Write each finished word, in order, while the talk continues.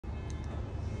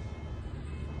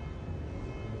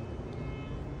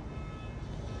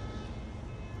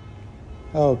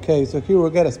Okay, so here we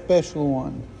got a special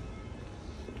one.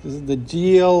 This is the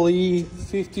GLE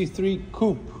 53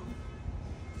 Coupe.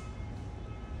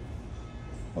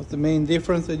 What's the main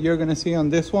difference that you're gonna see on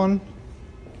this one?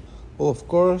 Well, of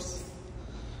course,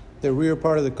 the rear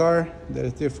part of the car that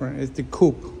is different. It's the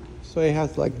coupe. So it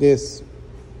has like this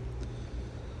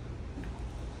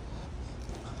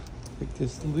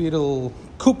little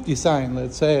coupe design,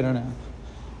 let's say, I don't know,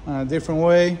 a different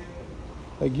way.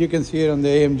 Like you can see it on the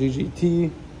AMG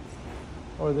GT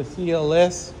or the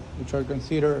CLS, which are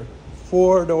considered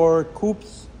four-door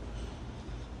coupes.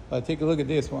 But take a look at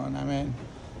this one. I mean,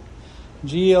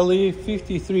 GLE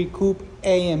 53 Coupe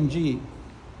AMG.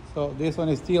 So this one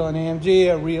is still an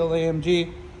AMG, a real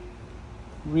AMG.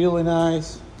 Really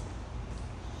nice.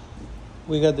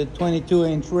 We got the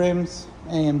 22-inch rims,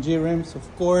 AMG rims,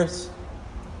 of course.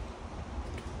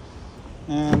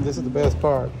 And this is the best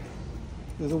part.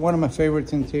 This is one of my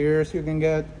favorite interiors you can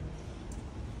get.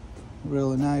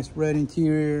 Really nice red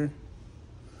interior.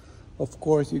 Of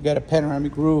course, you got a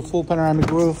panoramic roof, full panoramic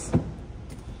roof.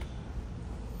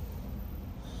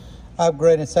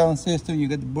 Upgraded sound system, you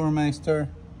got the Burmeister.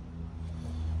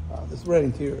 Wow, this red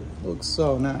interior looks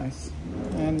so nice.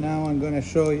 And now I'm gonna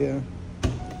show you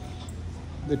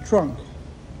the trunk.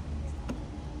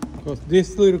 Because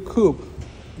this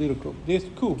this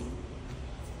coupe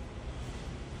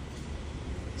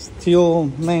still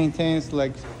maintains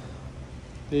like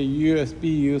the USB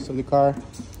use of the car.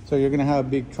 So you're gonna have a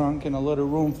big trunk and a lot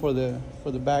of room for the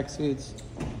back seats.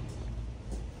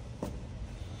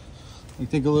 You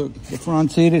take a look, the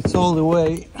front seat, it's all the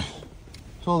way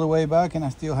back, and I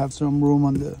still have some room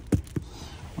on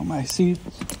my seat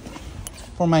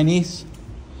for my niece.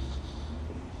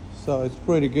 So it's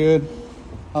pretty good.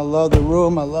 I love the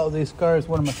room. I love this car. It's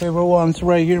one of my favorite ones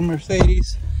right here,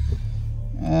 Mercedes.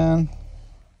 And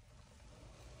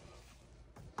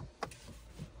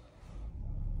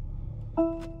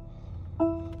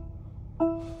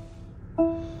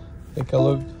take a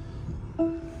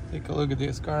look at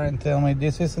this car and tell me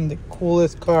this isn't the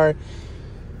coolest car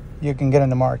you can get in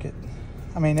the market.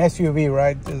 I mean, SUV,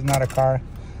 right? This is not a car.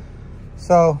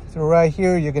 So right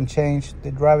here you can change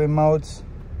the driving modes.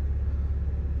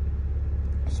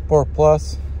 Sport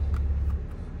Plus.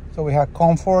 So we have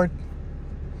comfort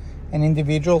and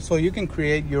individual, so you can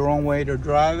create your own way to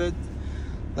drive it.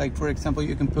 Like for example,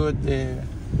 you can put the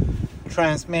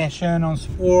transmission on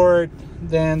sport,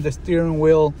 then the steering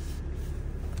wheel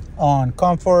on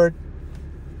comfort,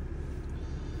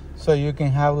 so you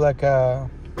can have like a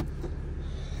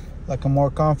more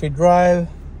comfy drive.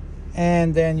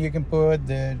 And then you can put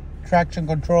the traction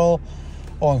control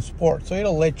on sport, so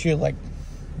it'll let you like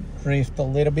drift a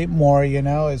little bit more, you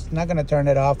know. It's not gonna turn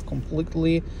it off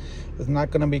completely. It's not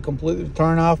gonna be completely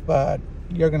turned off, but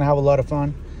you're gonna have a lot of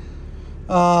fun.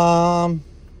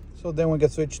 So then we can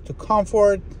switch to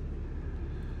comfort,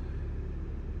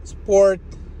 sport,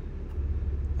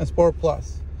 and Sport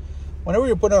Plus. Whenever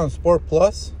you put it on Sport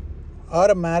Plus,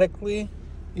 automatically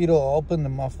it'll open the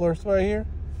mufflers right here,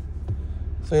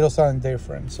 so it'll sound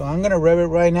different. So I'm gonna rev it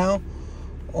right now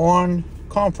on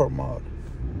comfort mode.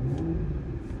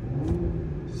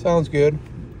 Sounds good,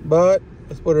 but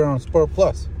let's put it on Sport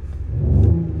Plus.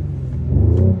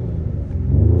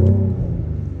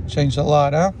 Changed a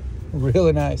lot, huh?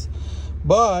 Really nice.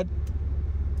 But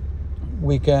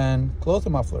we can close the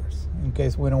mufflers in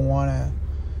case we don't want to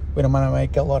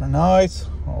make a lot of noise,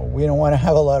 or we don't want to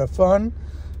have a lot of fun.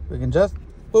 We can just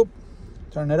boop,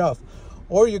 turn it off.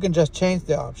 Or you can just change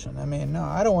the option. I mean, no,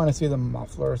 I don't want to see the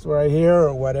mufflers right here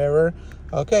or whatever.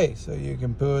 Okay, so you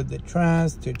can put the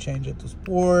trans to change it to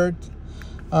sport.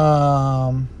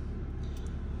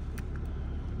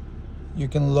 You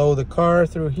can lower the car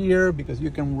through here, because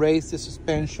you can raise the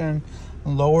suspension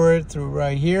and lower it through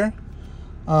right here.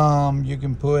 You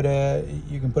can put it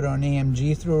on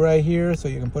AMG through right here, so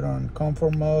you can put it on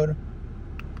comfort mode.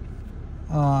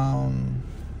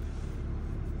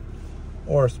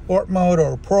 Or sport mode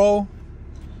or pro.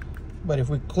 But if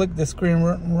we click the screen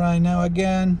right now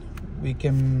again, we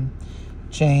can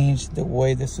change the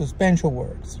way the suspension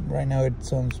works. Right now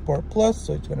it's on Sport Plus,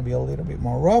 so it's going to be a little bit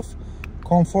more rough,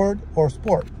 comfort, or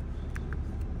sport.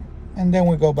 And then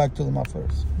we go back to the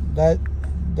mufflers. That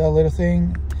little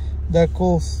thing, that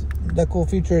cool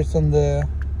feature is on the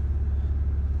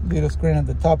little screen at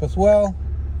the top as well.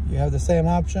 You have the same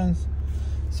options,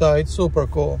 so it's super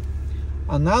cool.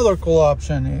 Another cool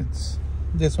option is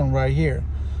this one right here.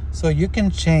 So you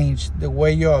can change the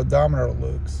way your odometer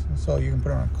looks. So you can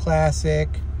put it on classic,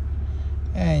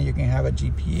 and you can have a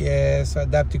GPS,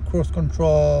 adaptive cruise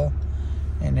control,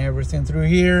 and everything through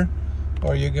here.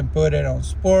 Or you can put it on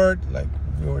sport, like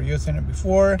we were using it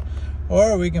before.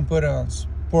 or we can put it on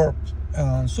sport,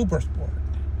 super sport.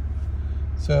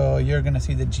 So you're gonna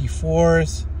see the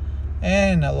G-force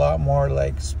and a lot more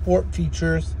like sport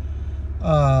features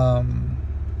right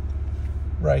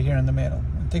here in the middle.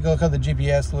 And take a look how the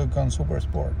GPS look on super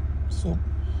sport. So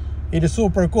it is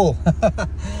super cool.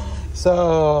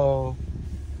 So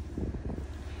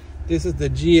this is the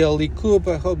GLE Coupe.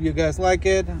 I hope you guys like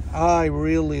it. I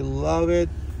really love it.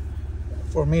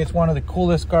 For me, it's one of the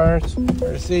coolest cars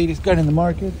Mercedes got in the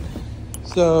market.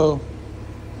 So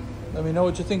let me know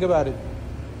what you think about it.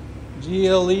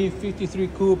 GLE 53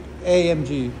 Coupe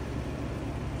AMG.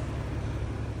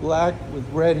 Black with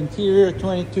red interior,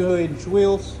 22-inch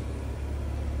wheels.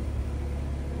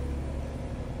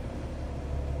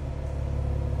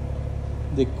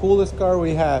 The coolest car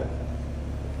we have.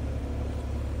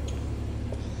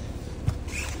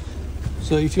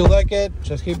 So if you like it,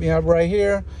 just hit me up right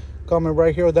here. Comment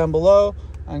right here down below.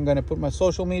 I'm gonna put my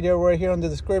social media right here in the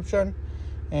description,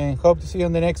 and hope to see you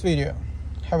in the next video.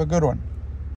 Have a good one.